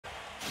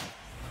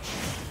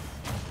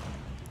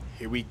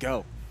Here we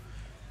go.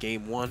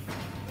 Game 1.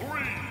 3,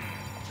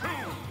 2,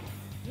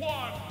 1,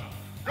 go!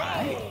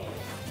 Right.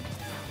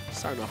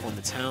 Starting off on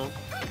the town.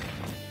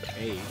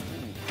 Hey.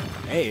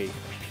 Hey.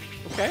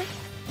 Okay.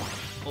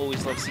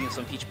 Always love seeing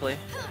some Peach play.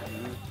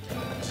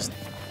 Just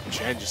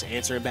Jen just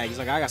answering back. He's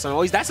like, I got something.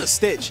 Oh, that's a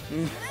stitch.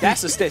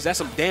 That's a stitch. That's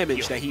some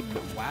damage that he,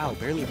 wow,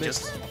 barely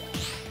missed.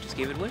 Just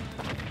gave it away.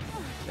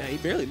 Yeah, he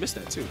barely missed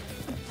that too.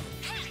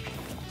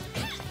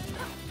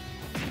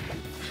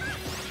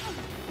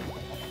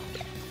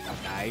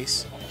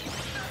 Nice.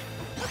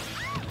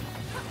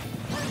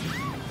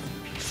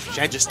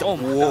 Jen just, oh,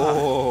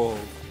 whoa.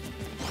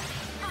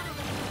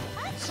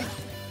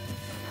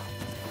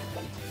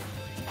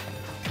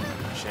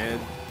 Jen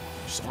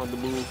just on the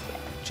move.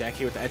 Jack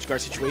here with the edge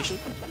guard situation.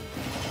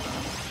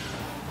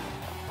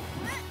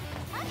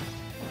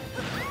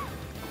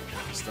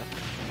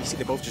 You see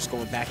they're both just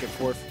going back and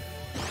forth.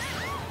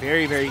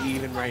 Very, very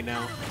even right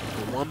now.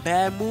 But one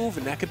bad move,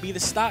 and that could be the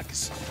stock.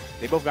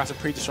 They both got some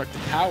pretty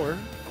destructive power.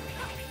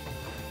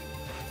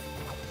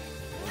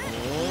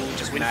 Oh,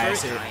 Just win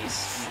nice first. hit.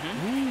 Nice.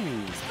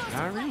 Ooh,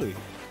 not really.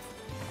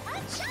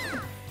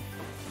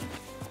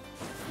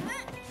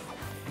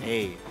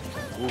 Hey,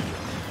 moving.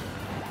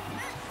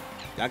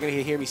 Y'all gonna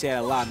hear me say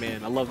that a lot,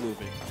 man. I love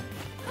moving.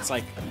 It's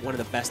like one of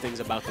the best things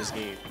about this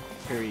game,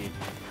 period.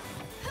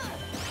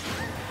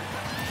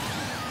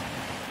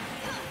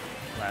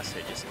 Last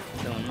hit just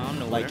killing him out of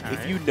nowhere. Like,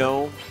 if you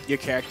know your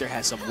character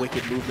has some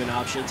wicked movement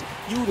options,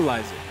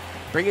 utilize it.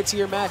 Bring it to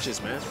your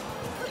matches, man.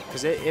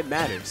 Because it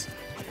matters.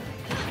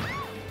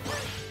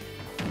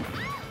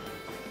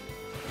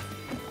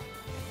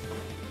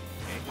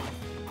 Okay.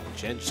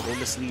 Jen just holding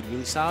this lead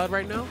really solid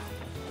right now.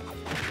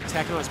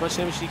 Attacking on as much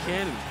damage as she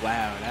can. And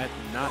wow, that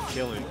not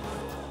killing.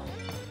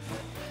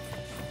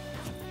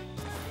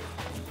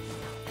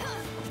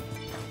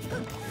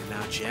 And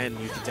now Jen,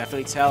 you can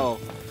definitely tell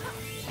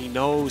he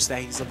knows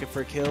that he's looking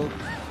for a kill.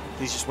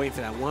 He's just waiting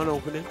for that one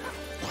opening.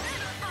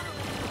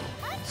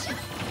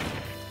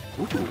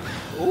 Ooh.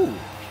 Ooh.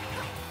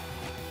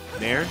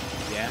 There.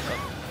 Yeah.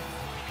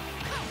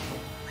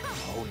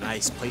 Oh,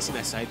 nice. Placing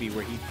that side B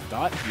where he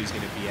thought he was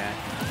going to be at.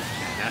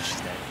 And now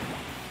she's dead.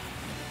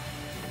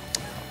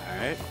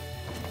 Alright.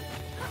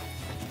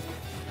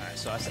 Alright,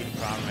 so I see the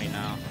problem right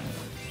now.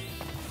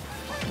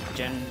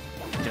 Jen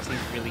just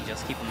needs to really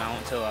just keep him out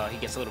until he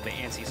gets a little bit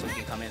antsy so he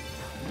can come in.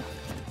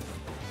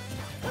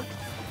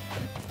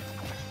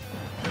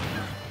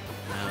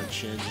 Now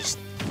Jen just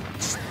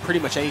pretty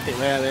much anything.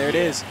 There it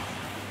is.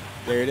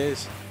 There it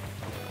is.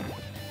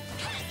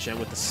 Jen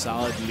with the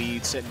solid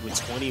lead, sitting with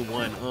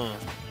 21.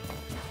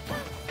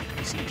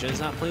 See, Jen's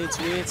not playing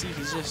too antsy.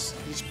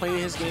 He's playing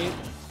his game.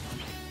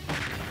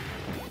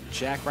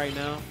 Jack right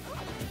now.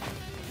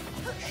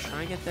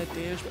 Trying to get that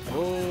damage.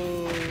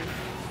 Oh.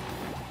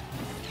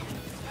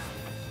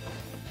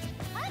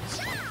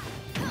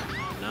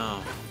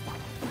 No.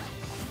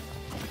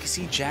 You can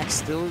see Jack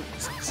still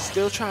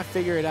trying to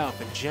figure it out,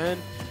 but Jen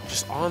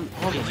just on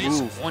the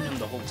move. On him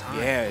the whole time.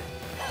 Yeah.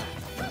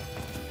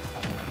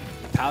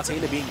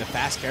 Palutena being the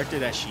fast character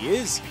that she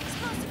is.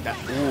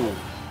 Ooh.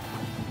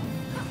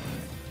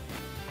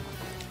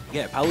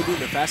 Yeah, Palutena being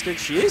the fast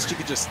character she is, she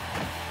could just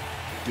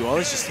do all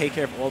this, just take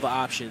care of all the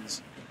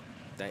options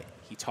that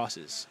he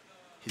tosses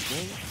his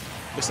way.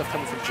 Good stuff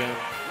coming from Jen.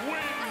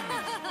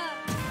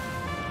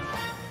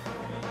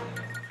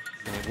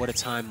 Man, what a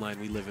timeline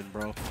we live in,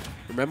 bro.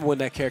 Remember when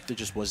that character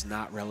just was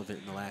not relevant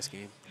in the last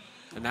game?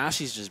 And now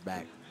she's just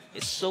back.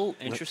 It's so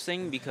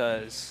interesting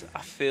because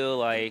I feel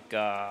like,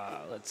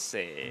 let's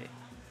say,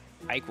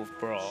 Ike with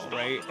Brawl,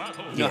 right?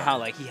 You know how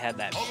like he had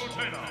that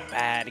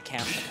bad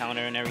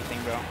counter and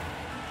everything, bro?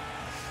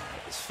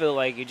 I just feel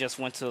like it just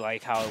went to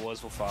like how it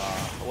was with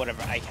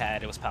whatever Ike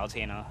had. It was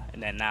Palutena,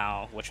 and then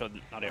now, which are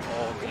now they're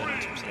all good in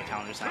terms of the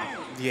counters now.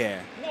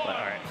 Yeah. But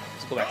all right,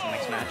 let's go back to the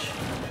next match.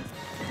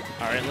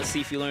 All right, let's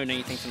see if you learned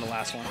anything from the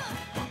last one.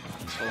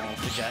 Let's go on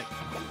with the Jack.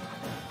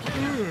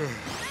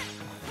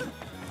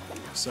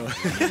 So,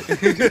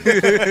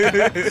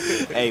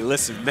 hey,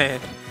 listen, man.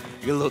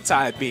 You're a little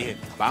tired being,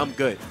 but I'm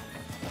good.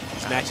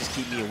 These matches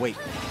keep me awake.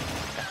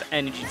 Got the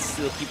energy to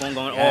still keep on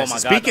going. Yes, Oh my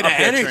god. Speaking of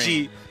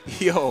energy,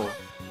 yo.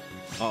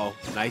 Oh,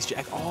 nice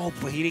Jack. Oh,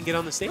 but he didn't get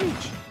on the stage.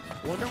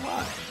 Wonder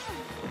why.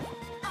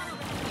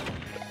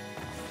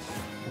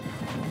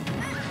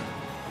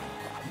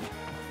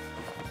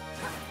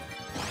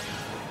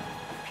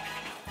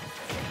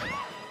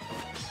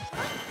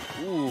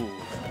 Ooh.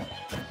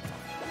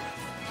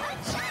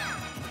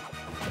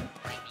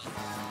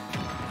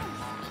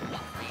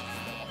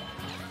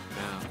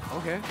 Now,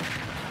 okay.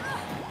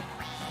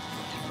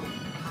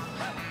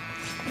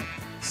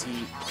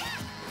 See,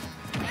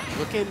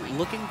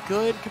 looking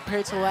good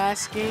compared to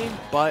last game,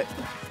 but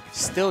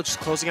still just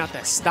closing out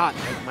that stock.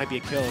 That might be a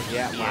kill.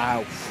 Yeah,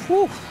 wow.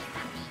 Whew.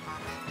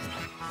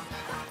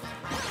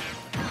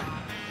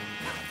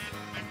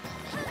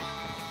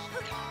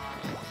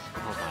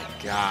 Oh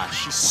my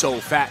gosh, she's so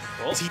fat.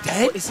 Oh. Is he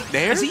dead? Is he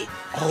there? Is he?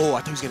 Oh, I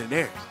thought he was gonna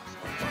nair.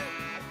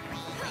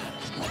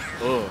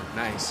 Oh,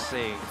 nice.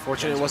 Say,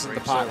 Fortunate it wasn't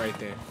the pot right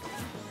there.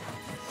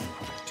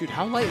 Dude,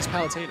 how light is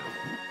Palutena?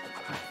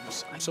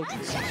 I'm so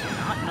curious.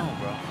 I don't know,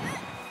 bro.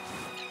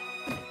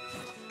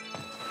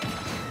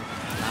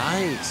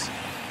 Nice.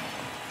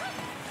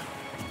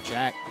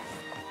 Jack.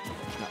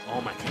 Oh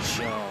my gosh,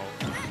 yo.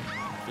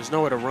 There's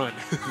nowhere to run.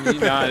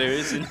 Nah, there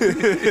isn't.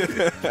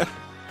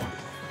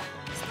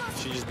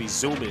 Should just be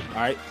zooming. All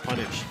right,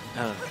 punish.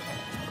 All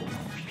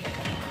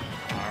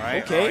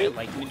right. Okay. All right,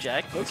 like me,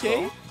 Jack. Let's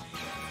Okay. go.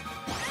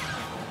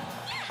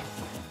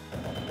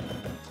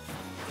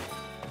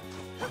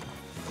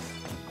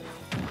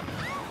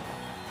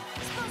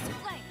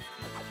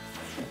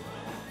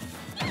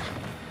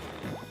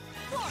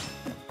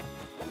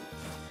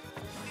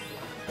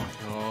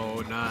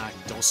 Oh, nah.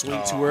 Don't swing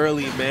too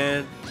early,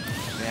 man.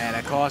 Yeah,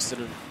 that costed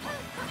him.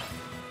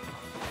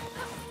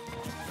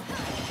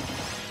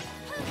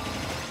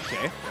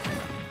 Okay.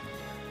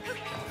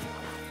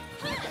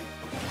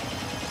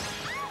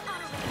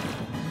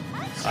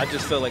 I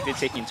just feel like they're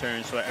taking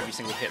turns for every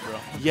single hit, bro.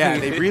 Yeah,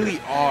 they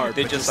really are.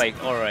 They're but just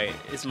like, all right,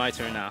 it's my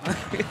turn now.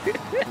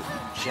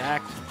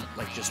 Jack,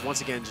 like, just once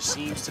again, just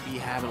seems to be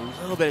having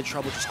a little bit of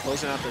trouble just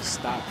closing out the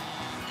stop.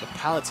 The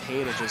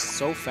Palutena just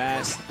so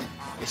fast.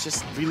 It's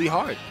just really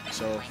hard.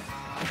 So,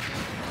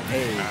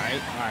 hey. All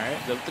right.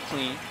 Go with the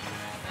clean.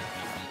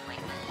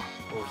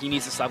 Oh, he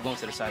needs to stop going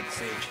to the side of the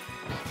stage.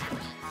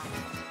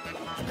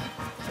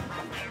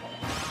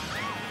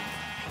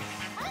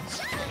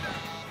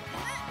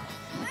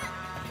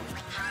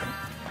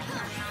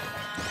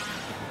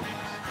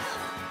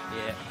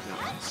 Yeah.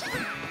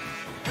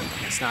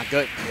 It's not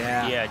good.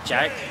 Yeah. Yeah,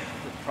 Jack.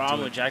 The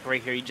problem with Jack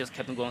right here, he just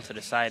kept him going to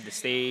the side of the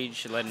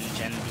stage, letting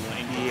Jen do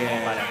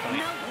anything by that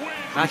point.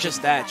 Not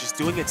just that, just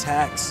doing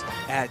attacks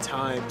at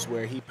times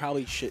where he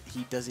probably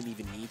he doesn't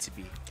even need to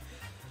be.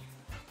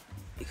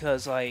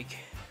 Because, like,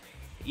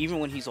 even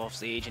when he's off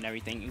stage and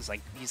everything, he's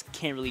like, he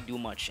can't really do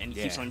much, and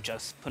he keeps on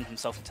just putting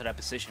himself into that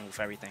position with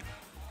everything.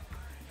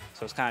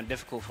 So it's kind of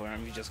difficult for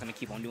him. He's just going to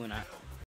keep on doing that.